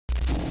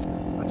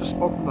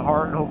spoke from the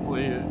heart, and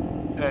hopefully it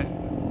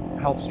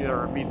helps you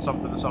or means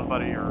something to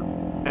somebody, or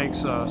makes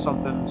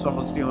something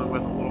someone's dealing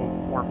with a little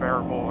more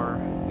bearable, or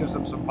gives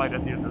them some light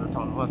at the end of the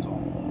tunnel. That's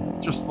all.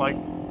 Just like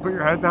put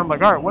your head down,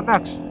 like, all right, what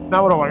next?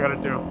 Now what do I got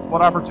to do?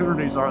 What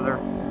opportunities are there?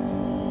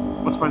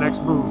 What's my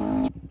next move?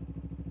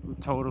 I'm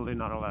totally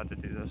not allowed to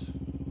do this.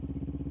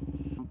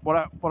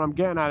 What I'm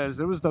getting at is,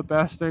 it was the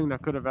best thing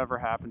that could have ever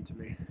happened to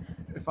me.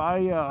 If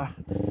I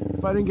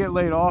didn't get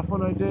laid off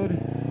when I did,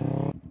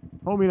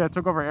 homie that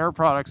took over Air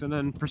Products and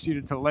then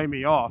proceeded to lay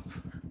me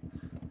off,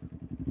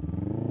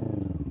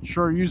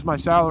 sure used my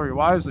salary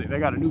wisely. They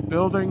got a new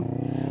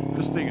building.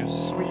 This thing is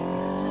sweet.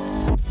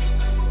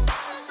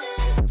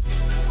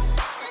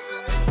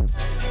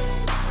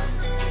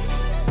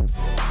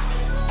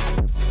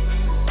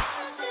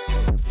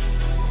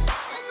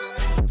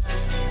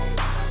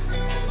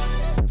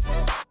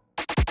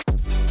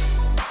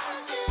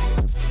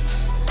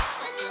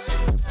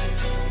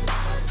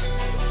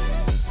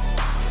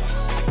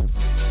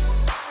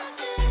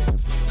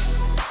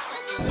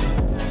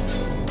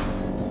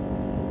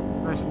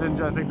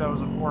 Ninja, I think that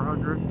was a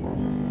 400.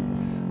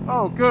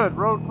 Oh, good.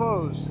 Road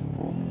closed.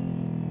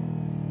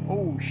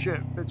 Oh,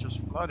 shit. Bitch is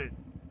flooded.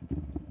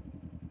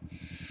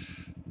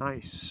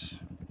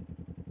 Nice.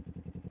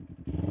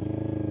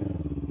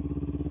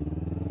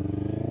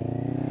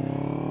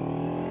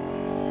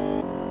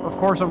 Of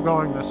course I'm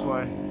going this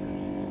way.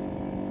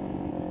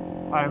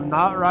 I am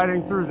not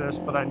riding through this,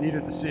 but I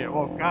needed to see it.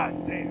 Oh,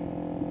 god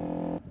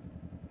damn.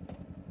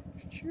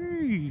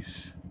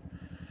 Jeez.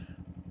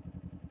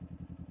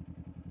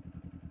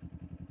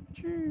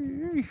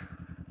 Gee.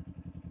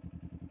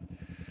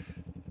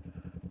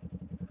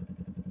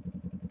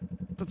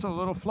 That's a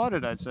little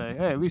flooded, I'd say.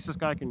 Hey, at least this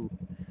guy can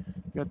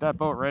get that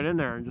boat right in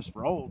there and just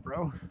roll,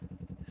 bro.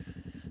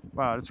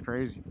 Wow, that's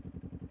crazy.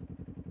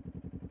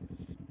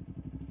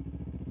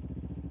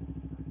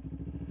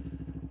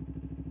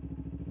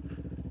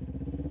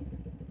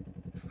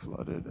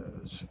 Flooded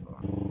as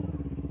fuck.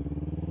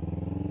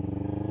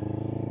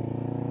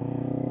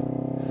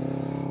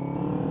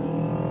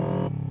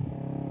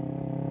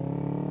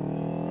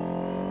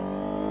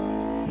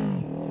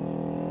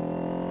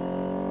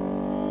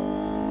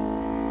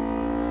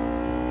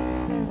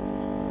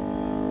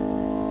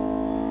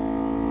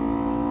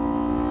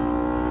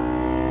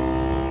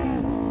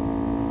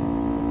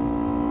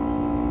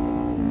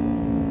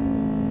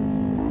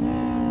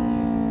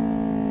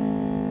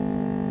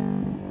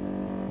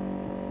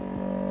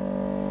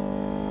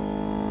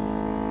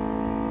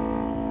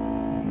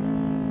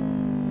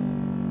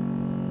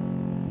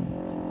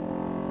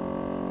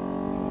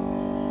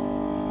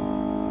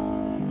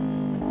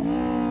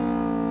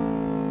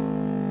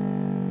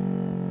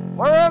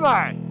 Where am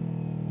I?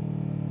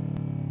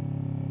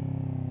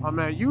 I'm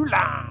at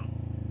U-line.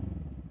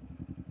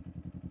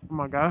 Oh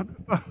my god.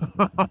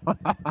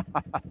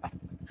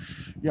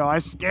 Yo, I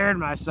scared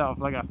myself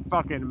like a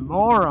fucking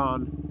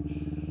moron.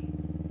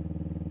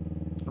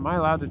 Am I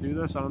allowed to do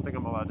this? I don't think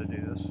I'm allowed to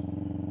do this.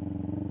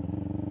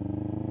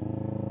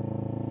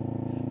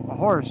 A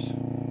horse.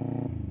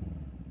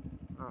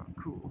 Oh,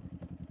 cool.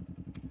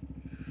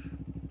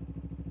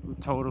 I'm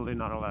totally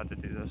not allowed to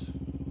do this.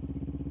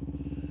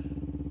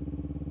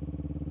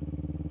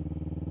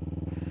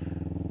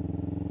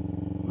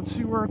 Let's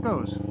see where it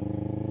goes.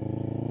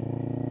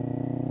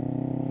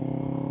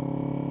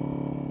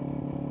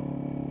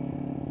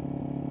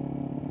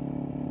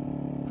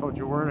 Told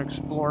you we're in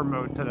explore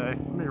mode today.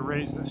 Let me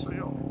raise this so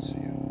y'all can see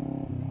it.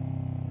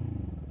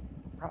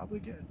 Probably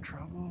get in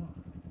trouble.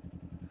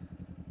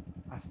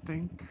 I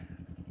think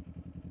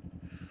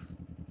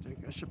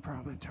I should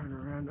probably turn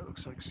around. It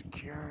looks like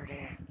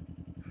security.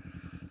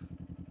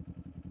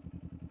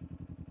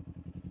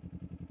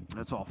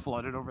 It's all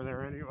flooded over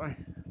there anyway.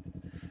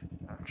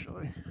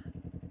 Actually,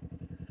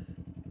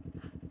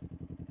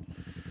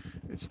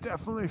 it's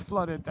definitely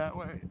flooded that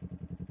way,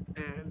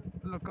 and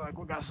it look like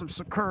we got some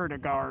security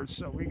guards,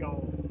 so we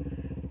gon'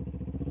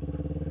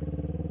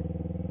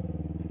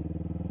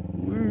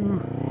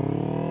 woo.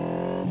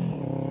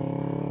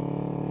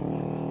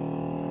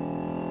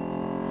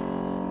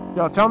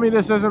 Yo, tell me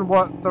this isn't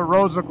what the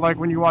roads look like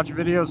when you watch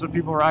videos of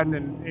people riding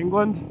in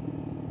England.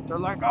 They're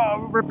like, oh,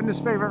 we're ripping his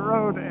favorite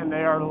road, and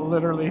they are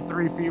literally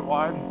 3 feet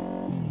wide.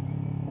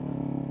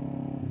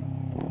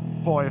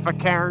 Boy, if a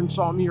Karen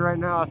saw me right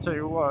now, I'll tell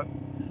you what.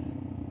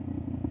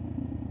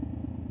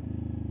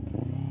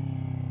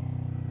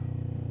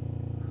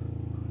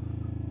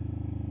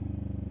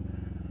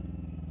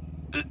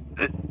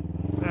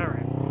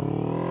 Alright.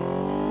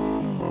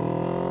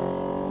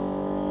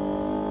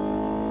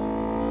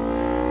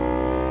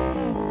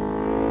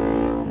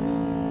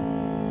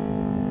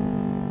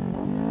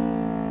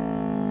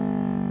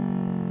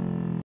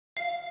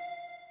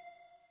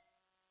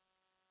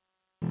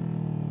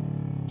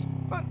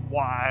 But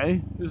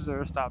why is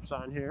there a stop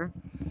sign here?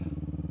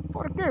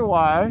 ¿Por qué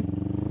why?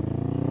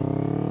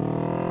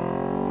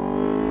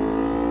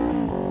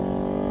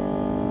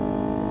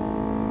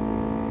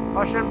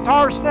 Watch them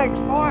tar snakes,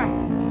 boy!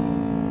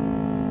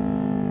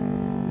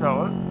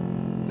 Yo,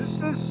 this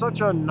is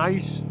such a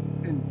nice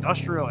and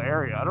industrial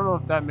area. I don't know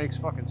if that makes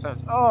fucking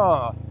sense.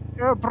 Oh,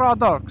 air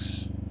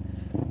products.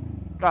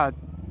 God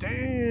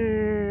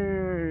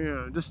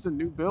damn. This is the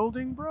new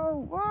building, bro?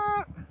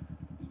 What?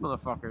 These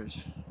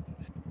motherfuckers.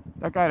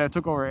 That guy that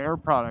took over Air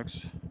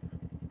Products.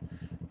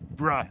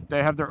 Bruh, they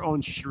have their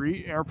own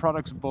street, Air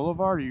Products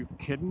Boulevard. Are you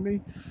kidding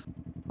me?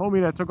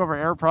 Homie that took over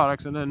Air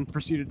Products and then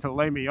proceeded to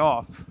lay me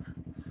off.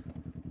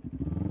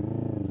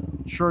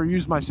 Sure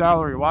used my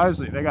salary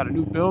wisely. They got a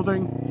new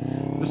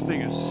building. This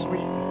thing is sweet.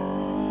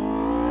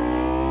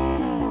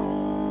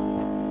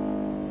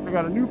 They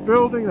got a new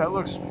building that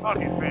looks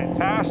fucking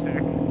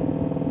fantastic.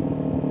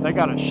 They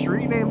got a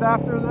street named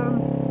after them.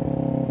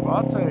 Well,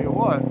 I'll tell you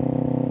what.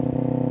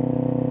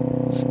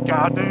 It's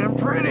goddamn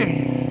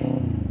pretty.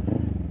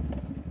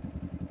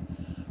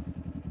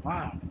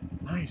 Wow,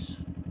 nice.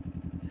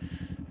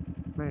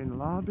 Main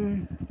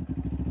lobby.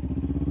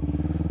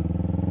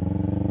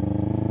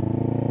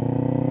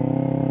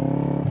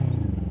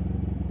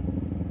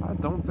 I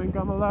don't think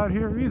I'm allowed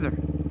here either.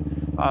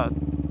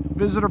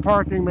 Visitor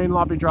parking, main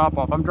lobby drop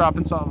off. I'm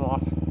dropping something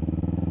off.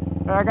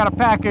 Hey, I got a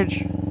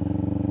package.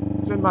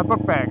 It's in my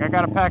book bag. I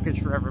got a package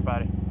for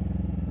everybody.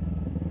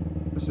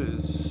 This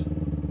is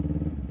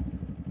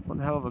one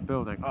hell of a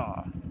building.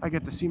 Oh, I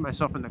get to see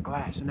myself in the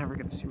glass. I never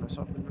get to see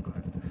myself in the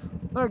glass.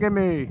 Look at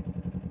me.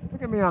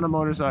 Look at me on a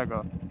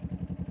motorcycle.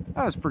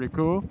 That's pretty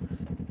cool.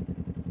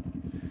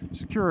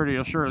 Security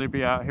will surely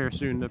be out here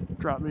soon to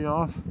drop me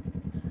off.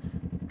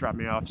 Drop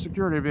me off.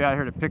 Security will be out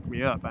here to pick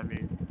me up, I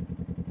mean.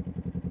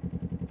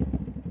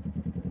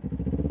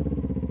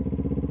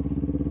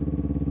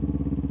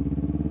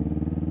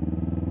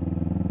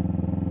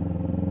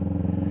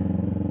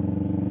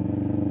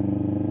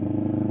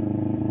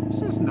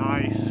 This is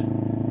nice.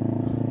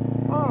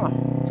 Oh,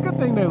 it's a good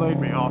thing they laid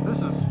me off.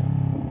 This is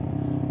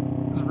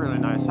really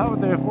nice. How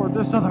would they afford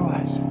this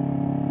otherwise?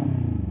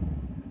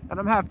 And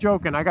I'm half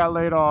joking. I got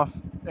laid off,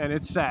 and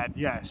it's sad,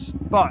 yes.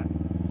 But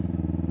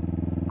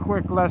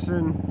quick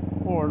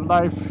lesson or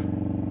life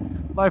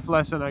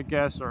lesson, I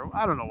guess, or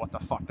I don't know what the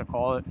fuck to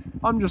call it.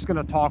 I'm just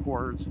gonna talk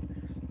words.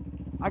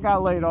 I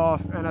got laid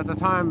off, and at the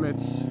time,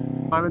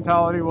 my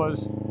mentality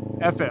was,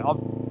 F it,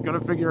 I'm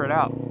gonna figure it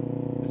out.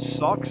 It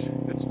sucks.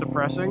 It's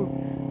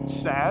depressing. It's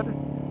sad.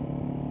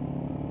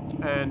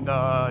 And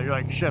you're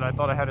like, shit, I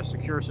thought I had a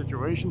secure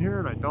situation here,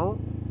 and I don't.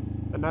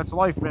 And that's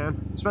life,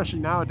 man. Especially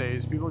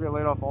nowadays, people get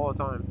laid off all the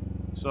time.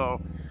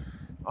 So,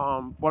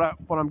 what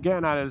I'm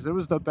getting at is, it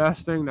was the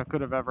best thing that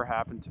could have ever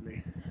happened to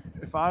me.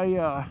 If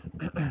I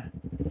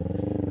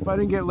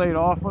didn't get laid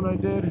off when I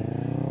did,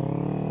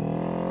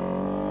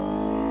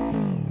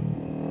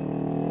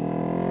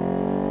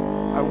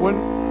 I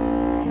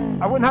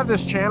wouldn't have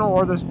this channel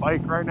or this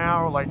bike right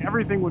now. Like,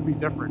 everything would be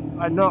different.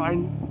 I know,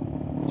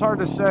 it's hard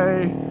to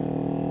say.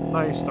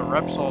 Nice, the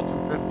Repsol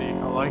 250.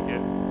 I like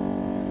it.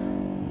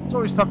 It's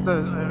always tough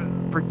to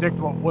predict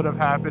what would have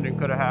happened and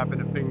could have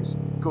happened if things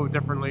go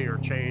differently or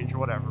change or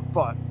whatever.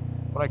 But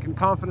what I can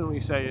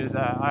confidently say is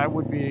that I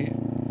would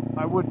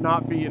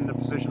not be in the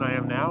position I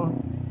am now,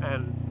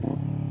 and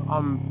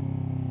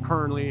I'm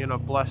currently in a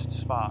blessed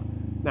spot.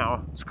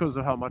 Now, it's because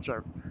of how much I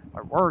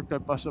worked. I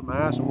busted my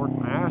ass and worked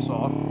my ass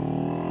off.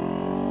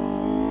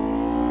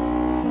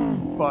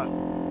 But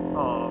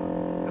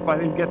if I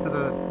didn't get to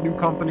the new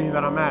company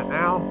that I'm at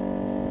now,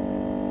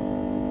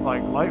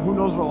 like, who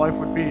knows what life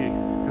would be?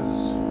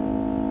 Because,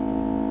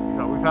 you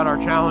know, we've had our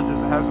challenges.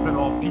 It hasn't been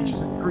all peaches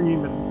and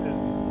cream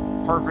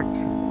and perfect.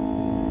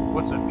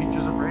 What's it,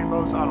 peaches and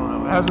rainbows? I don't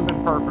know. It hasn't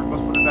been perfect,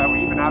 let's put it that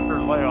way, even after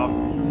the layoff,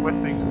 even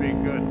with things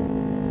being good.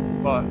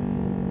 But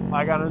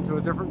I got into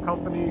a different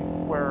company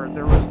where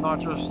there was not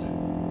just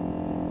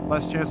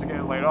less chance of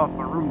getting laid off,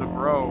 but room to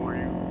grow, where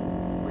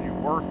you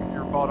work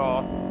your butt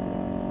off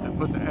and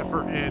put the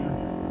effort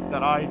in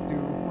that I do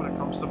when it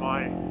comes to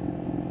my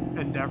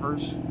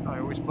endeavors. I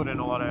always put in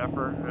a lot of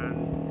effort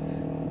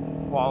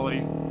and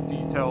quality,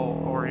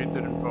 detail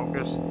oriented and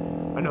focused.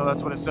 I know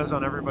that's what it says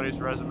on everybody's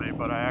resume,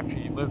 but I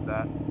actually live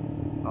that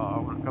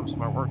when it comes to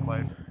my work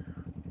life.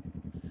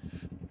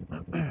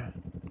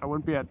 I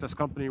wouldn't be at this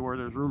company where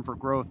there's room for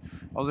growth.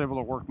 I was able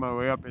to work my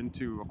way up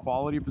into a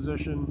quality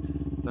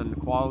position, then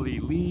quality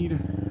lead.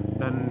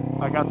 Then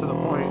I got to the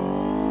point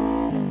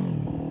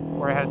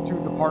where I had 2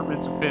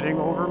 departments bidding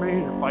over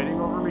me or fighting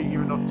over me,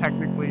 even though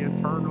technically,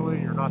 internally,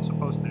 you're not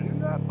supposed to do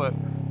that. But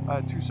I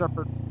had 2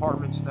 separate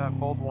departments that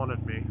both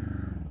wanted me,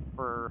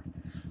 for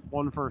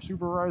one for a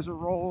supervisor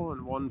role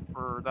and one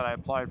that I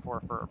applied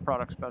for a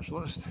product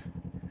specialist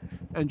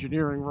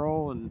engineering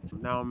role. And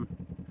now I'm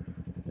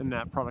in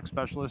that product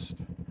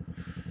specialist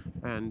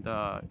and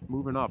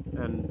moving up.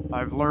 And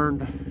I've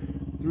learned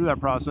through that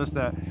process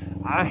that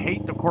I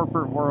hate the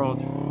corporate world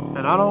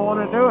and I don't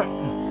want to do it.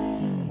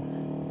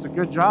 It's a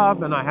good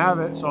job and I have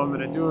it, so I'm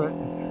going to do it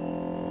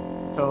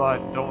until I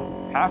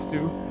don't have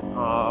to,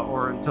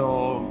 or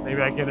until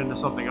maybe I get into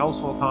something else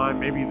full time.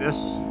 Maybe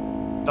this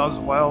does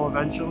well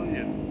eventually,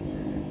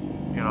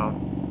 and you know,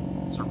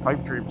 it's our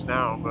pipe dreams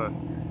now. But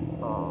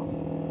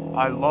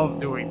I love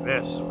doing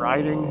this,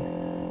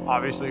 riding,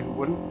 obviously, who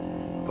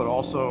wouldn't, but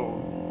also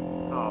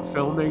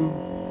filming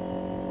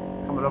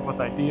coming up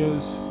with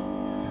ideas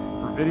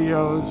for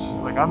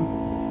videos. Like,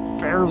 I'm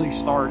barely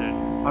started.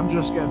 I'm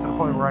just getting to the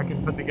point where I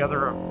can put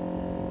together a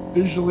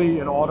visually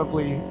and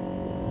audibly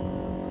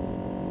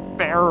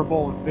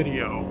bearable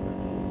video.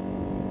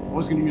 I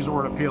was going to use the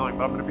word appealing,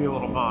 but I'm going to be a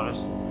little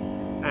modest.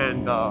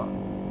 And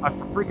I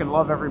freaking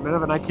love every minute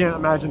of it, and I can't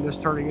imagine this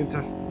turning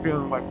into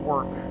feeling like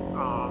work.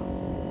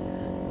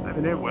 I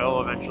mean, it will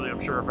eventually,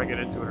 I'm sure, if I get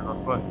into it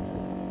enough. But,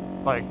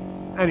 like,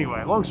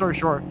 anyway, long story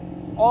short,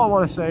 all I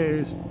want to say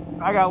is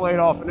I got laid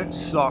off and it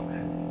sucked.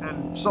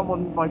 And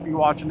someone might be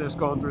watching this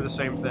going through the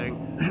same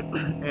thing.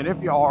 And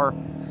if you are,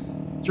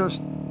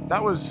 just,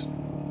 that was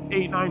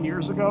 8-9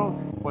 years ago.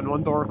 When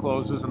one door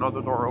closes,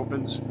 another door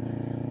opens.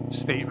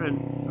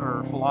 Statement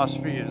or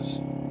philosophy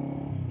is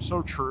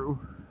so true.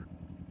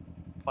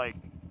 Like,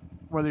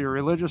 whether you're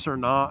religious or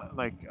not,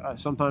 like,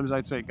 sometimes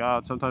I'd say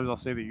God, sometimes I'll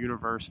say the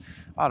universe.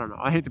 I don't know.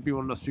 I hate to be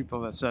one of those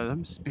people that says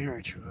I'm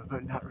spiritual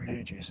but not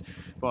religious.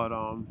 But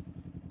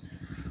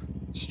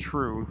it's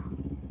true.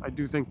 I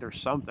do think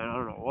there's something. I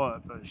don't know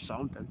what, but there's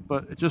something.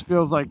 But it just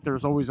feels like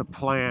there's always a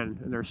plan,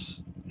 and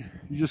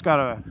you just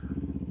gotta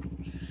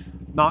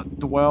not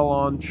dwell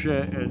on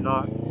shit and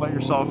not let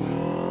yourself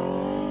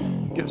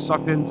get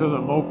sucked into the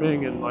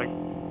moping and like,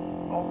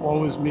 oh,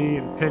 woe is me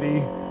and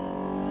pity.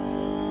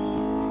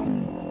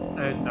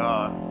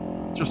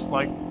 And just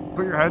like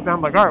put your head down,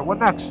 like, all right, what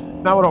next?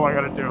 Now what do I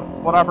got to do?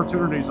 What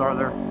opportunities are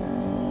there?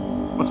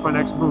 What's my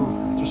next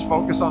move? Just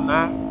focus on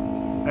that,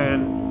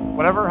 and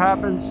whatever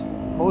happens,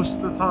 most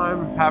of the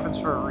time happens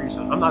for a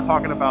reason. I'm not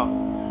talking about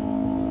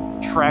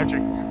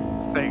tragic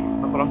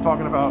things, but I'm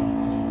talking about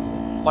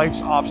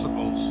life's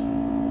obstacles,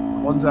 the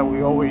ones that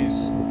we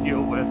always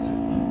deal with,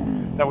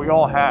 that we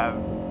all have.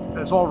 And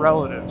it's all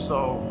relative,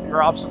 so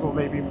your obstacle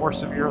may be more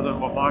severe than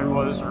what mine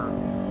was or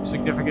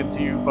significant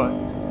to you, but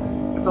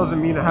it doesn't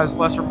mean it has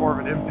less or more of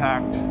an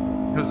impact,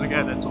 because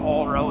again, it's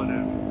all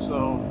relative.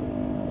 So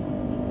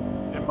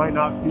it might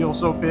not feel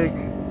so big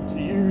to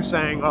you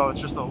saying, oh,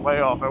 it's just a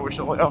layoff. I wish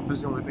a layoff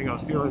is the only thing I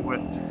was dealing with.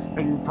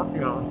 And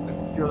you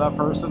know, if you're that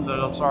person, then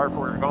I'm sorry for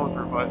what you're going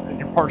through, and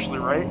you're partially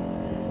right.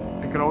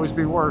 It could always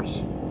be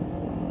worse.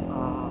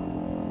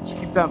 Just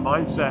keep that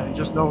mindset and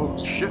just know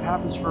shit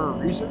happens for a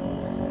reason,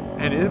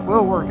 and it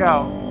will work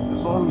out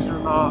as long as you're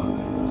not,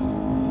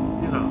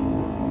 you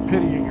know,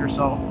 pitying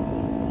yourself.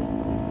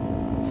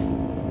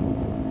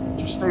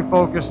 Just stay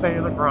focused, stay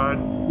in the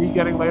grind. Me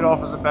getting laid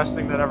off is the best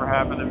thing that ever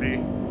happened to me.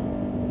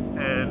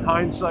 And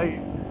hindsight,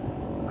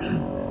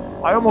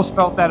 I almost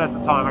felt that at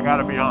the time, I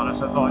gotta be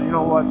honest. I thought, you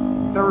know what,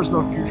 there was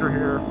no future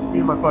here. Me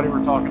and my buddy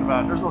were talking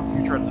about it. There's no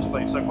future at this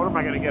place. Like, what am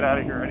I gonna get out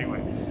of here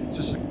anyway? It's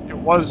just, it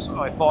was,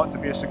 I thought, to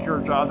be a secure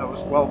job that was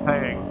well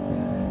paying.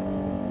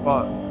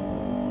 But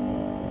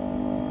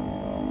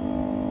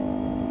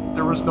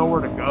there was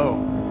nowhere to go.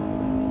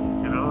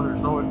 You know,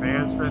 there's no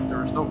advancement,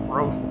 there's no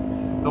growth,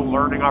 no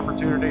learning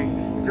opportunity.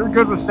 If you're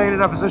good with staying in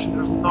that position,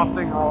 there's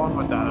nothing wrong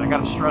with that. I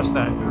gotta stress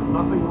that. There's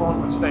nothing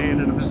wrong with staying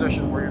in a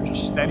position where you're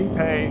just steady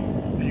pay,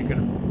 and you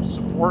can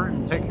support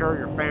and take care of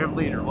your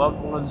family and your loved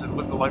ones and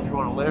live the life you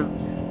want to live.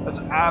 That's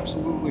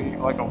absolutely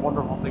like a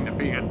wonderful thing to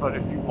be in. But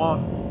if you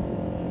want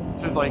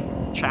to like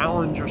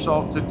challenge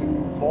yourself to do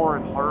more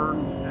and learn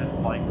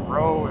and like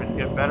grow and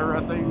get better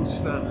at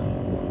things,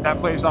 then that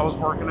place I was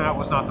working at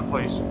was not the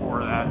place for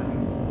that.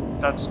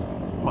 And that's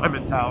my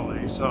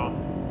mentality. So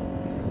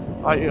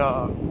I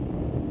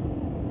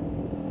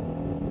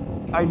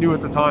knew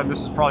at the time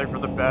this is probably for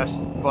the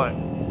best, but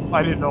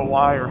I didn't know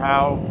why or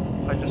how.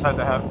 I just had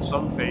to have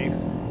some faith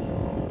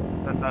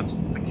that that's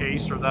the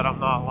case, or that I'm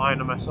not lying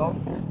to myself.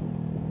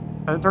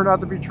 And it turned out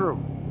to be true.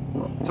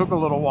 It took a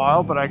little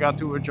while, but I got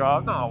to a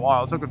job. Not a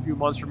while, it took a few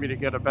months for me to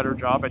get a better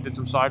job. I did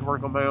some side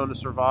work on my own to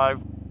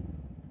survive.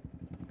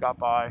 Got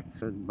by.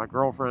 And my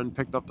girlfriend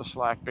picked up the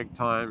slack big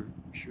time.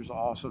 She was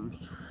awesome.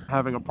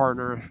 Having a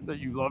partner that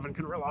you love and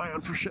can rely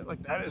on for shit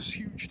like that is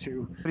huge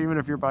too. But even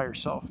if you're by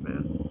yourself,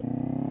 man.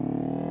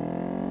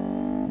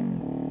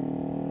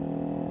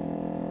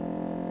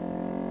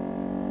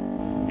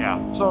 Yeah,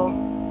 so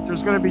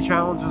there's going to be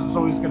challenges, there's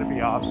always going to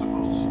be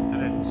obstacles,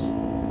 and it's,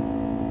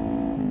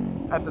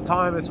 at the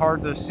time, it's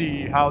hard to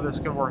see how this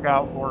can work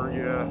out for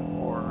you,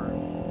 or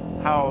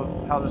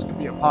how this could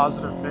be a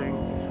positive thing,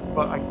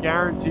 but I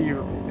guarantee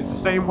you, it's the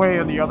same way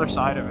on the other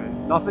side of it.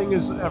 Nothing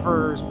is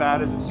ever as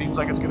bad as it seems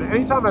like it's going to.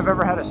 Anytime I've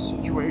ever had a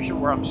situation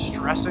where I'm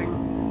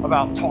stressing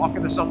about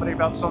talking to somebody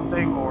about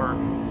something, or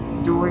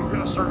doing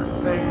a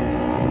certain thing,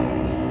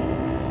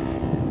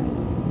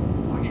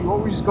 you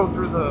always go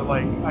through the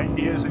like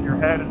ideas in your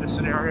head and the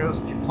scenarios,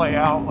 and you play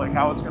out like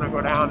how it's going to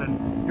go down,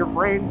 and your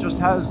brain just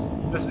has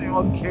this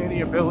uncanny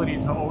ability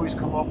to always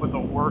come up with the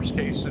worst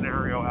case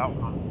scenario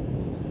outcome.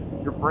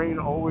 Your brain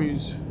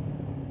always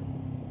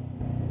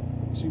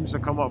seems to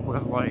come up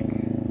with like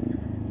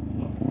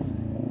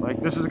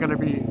this is going to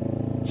be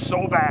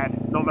so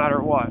bad no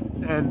matter what.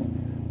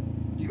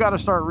 And you got to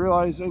start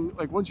realizing,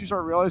 like, once you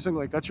start realizing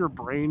like that's your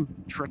brain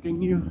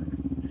tricking you,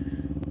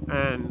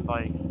 and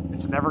like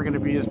it's never going to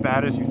be as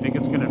bad as you think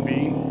it's going to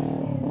be,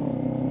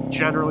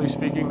 generally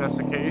speaking, that's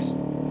the case,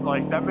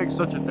 like that makes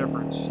such a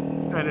difference.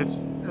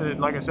 And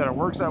like I said, it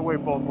works that way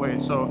both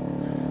ways. So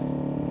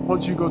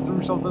once you go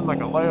through something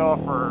like a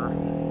layoff or,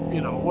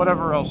 you know,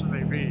 whatever else it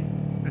may be,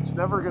 it's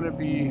never going to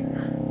be,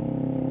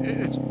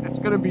 it's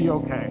going to be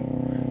okay.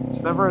 It's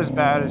never as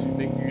bad as you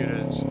think it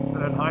is.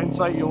 And in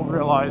hindsight, you'll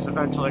realize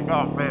eventually, like,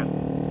 oh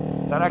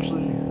man, that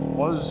actually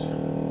was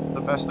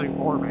the best thing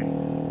for me.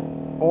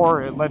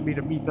 Or it led me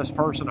to meet this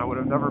person I would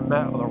have never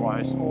met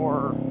otherwise.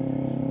 Or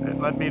it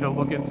led me to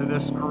look into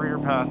this career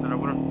path that I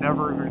would have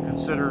never even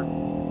considered.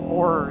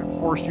 Or it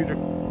forced you to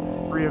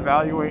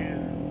reevaluate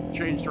and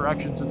change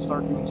directions and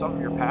start doing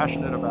something you're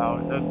passionate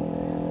about. And then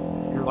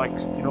you're like,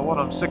 you know what,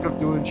 I'm sick of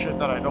doing shit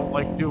that I don't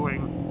like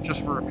doing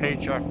just for a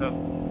paycheck that,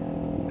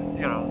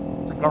 you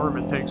know, the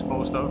government takes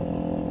most of.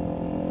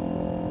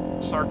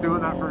 Start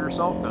doing that for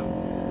yourself then.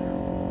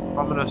 If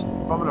I'm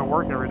gonna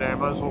work every day, I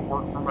might as well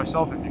work for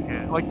myself if you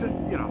can. Like,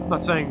 you know, I'm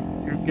not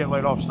saying you get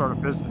laid off, start a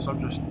business. I'm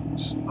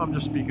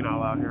just speaking out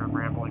loud here. I'm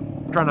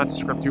rambling. I'm trying not to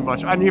script too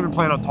much. I didn't even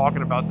plan on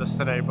talking about this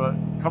today, but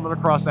coming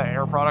across that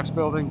Air Products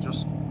building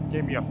just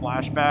gave me a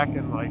flashback,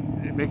 and like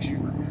it makes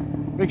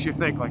you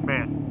think, like,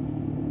 man,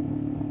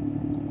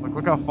 like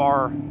look how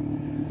far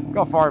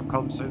I've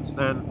come since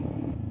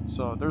then.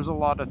 So there's a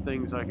lot of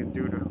things I can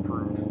do to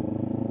improve,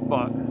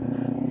 but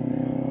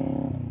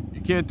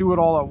you can't do it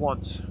all at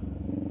once.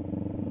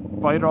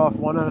 Bite it off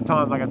one at a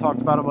time, like I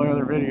talked about in my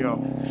other video.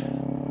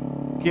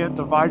 You can't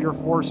divide your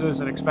forces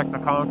and expect to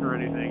conquer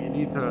anything. You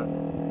need to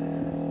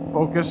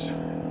focus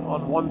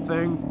on one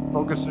thing,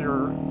 focus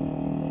your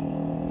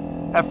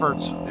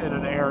efforts in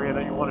an area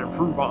that you want to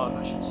improve on,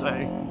 I should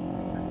say.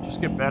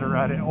 Just get better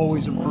at it,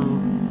 always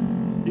improve.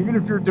 Even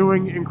if you're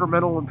doing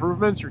incremental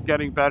improvements, you're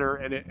getting better,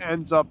 and it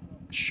ends up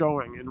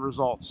showing in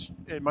results.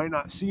 It might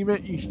not seem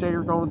it each day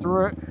you're going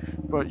through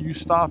it, but you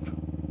stop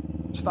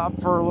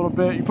for a little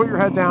bit, you put your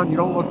head down, you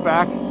don't look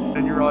back,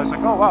 and you realize, like,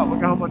 oh wow, look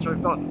at how much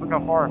I've done, look how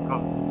far I've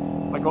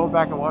come. Like going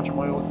back and watching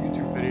my old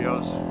YouTube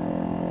videos.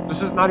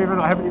 This is not even,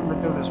 I haven't even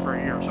been doing this for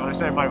a year, so when I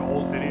say my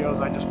old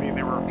videos, I just mean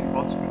they were a few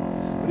months ago.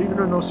 But even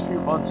in those few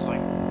months,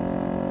 like,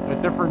 the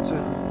difference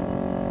in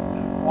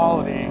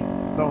quality,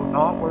 though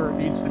not where it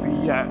needs to be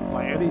yet,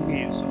 by any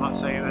means, I'm not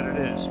saying that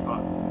it is,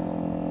 but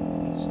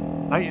it's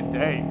night and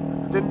day.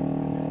 It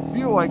didn't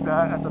feel like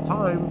that at the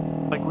time.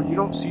 Like when you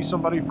don't see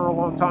somebody for a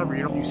long time, or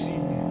you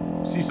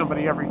see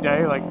somebody every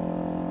day, like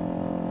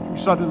you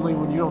suddenly,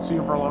 when you don't see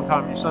them for a long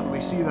time, you suddenly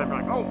see them,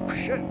 you're like, oh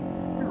shit,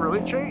 you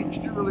really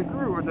changed, you really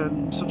grew. And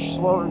then such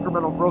slow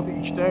incremental growth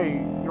each day,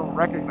 you don't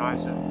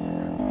recognize it.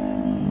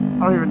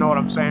 I don't even know what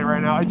I'm saying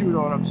right now. I do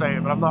know what I'm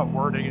saying, but I'm not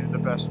wording it in the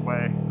best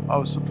way. I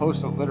was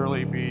supposed to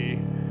literally be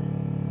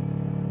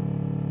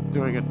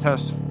doing a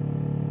test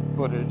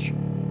footage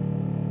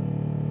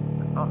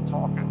and not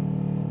talking.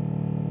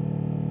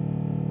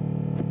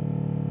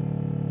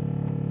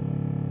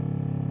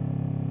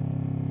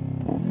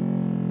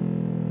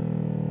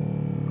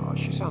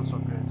 She sounds so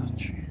good, doesn't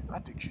she? I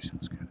think she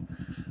sounds good.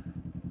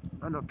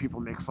 I know people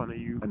make fun of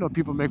you. I know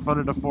people make fun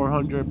of the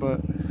 400, but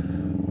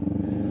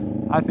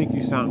I think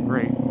you sound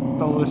great.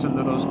 Don't listen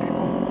to those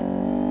people.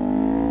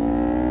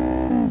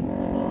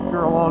 If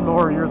you're a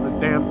lawnmower, you're the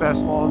damn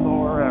best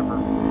lawnmower ever.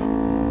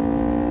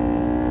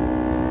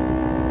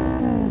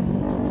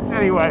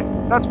 Anyway,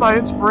 that's my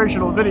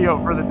inspirational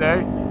video for the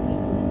day.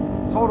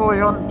 Totally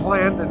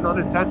unplanned and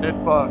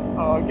unintended, but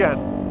again,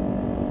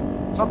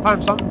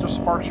 sometimes something just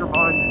sparks your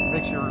mind and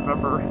makes you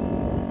remember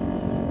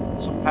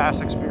some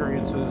past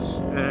experiences.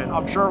 And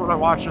I'm sure when I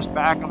watch this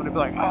back, I'm going to be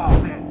like, oh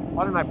man,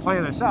 why didn't I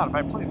plan this out? If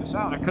I planned this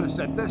out, I could have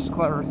said this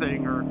clever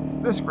thing or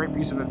this great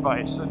piece of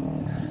advice.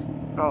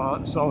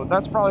 And so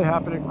that's probably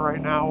happening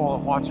right now while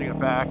I'm watching it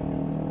back.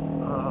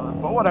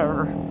 But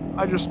whatever.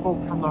 I just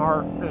spoke from the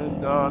heart,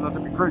 and not to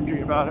be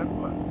cringy about it,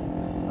 but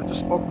I just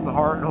spoke from the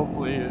heart, and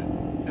hopefully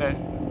it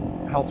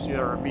helps you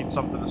or means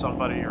something to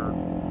somebody, or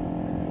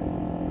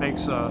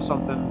makes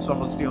something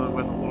someone's dealing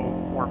with a little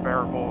more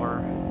bearable,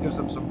 or gives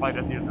them some light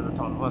at the end of the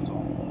tunnel. That's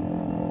all.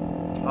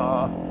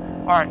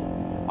 Alright,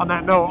 on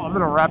that note, I'm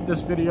going to wrap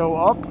this video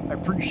up. I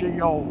appreciate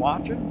y'all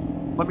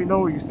watching. Let me know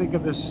what you think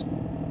of this.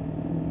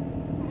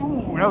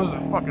 Ooh, that was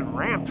a fucking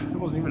ramp. It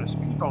wasn't even a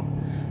speed bump.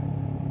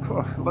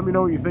 Let me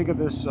know what you think of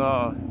this.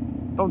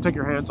 Don't take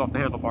your hands off the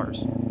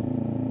handlebars.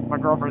 My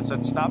girlfriend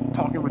said, stop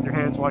talking with your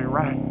hands while you're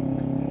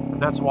riding. And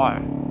that's why.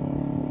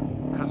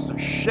 Because there's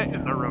shit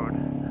in the road.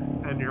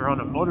 And you're on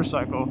a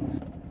motorcycle,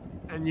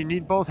 and you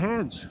need both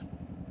hands.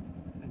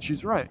 And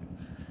she's right.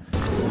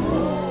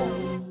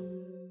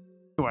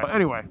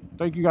 Anyway,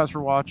 thank you guys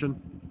for watching.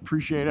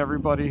 Appreciate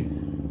everybody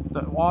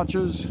that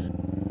watches.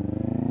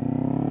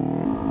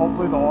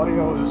 Hopefully the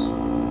audio is,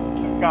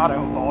 God, I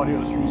hope the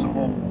audio is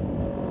usable.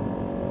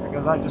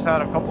 Because I just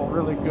had a couple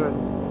really good,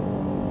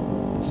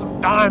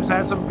 I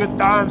had some good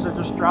dimes that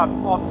just dropped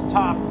off the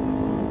top.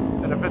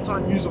 And if it's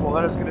unusable,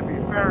 that is going to be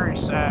very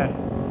sad.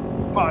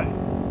 But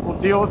we'll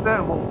deal with it,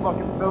 and we'll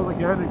fucking film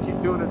again and keep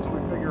doing it until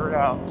we figure it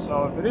out.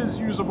 So if it is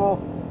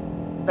usable,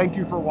 thank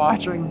you for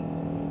watching.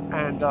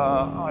 And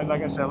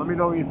like I said, let me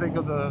know what you think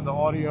of the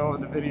audio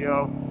and the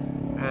video.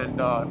 And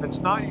if it's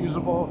not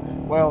usable,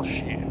 well,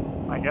 shit.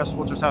 I guess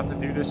we'll just have to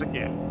do this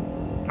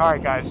again. All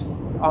right, guys,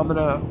 I'm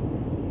gonna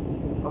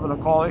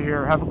call it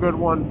here. Have a good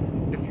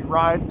one. If you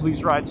ride,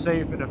 please ride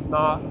safe, and if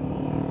not,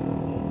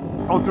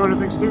 don't do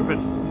anything stupid.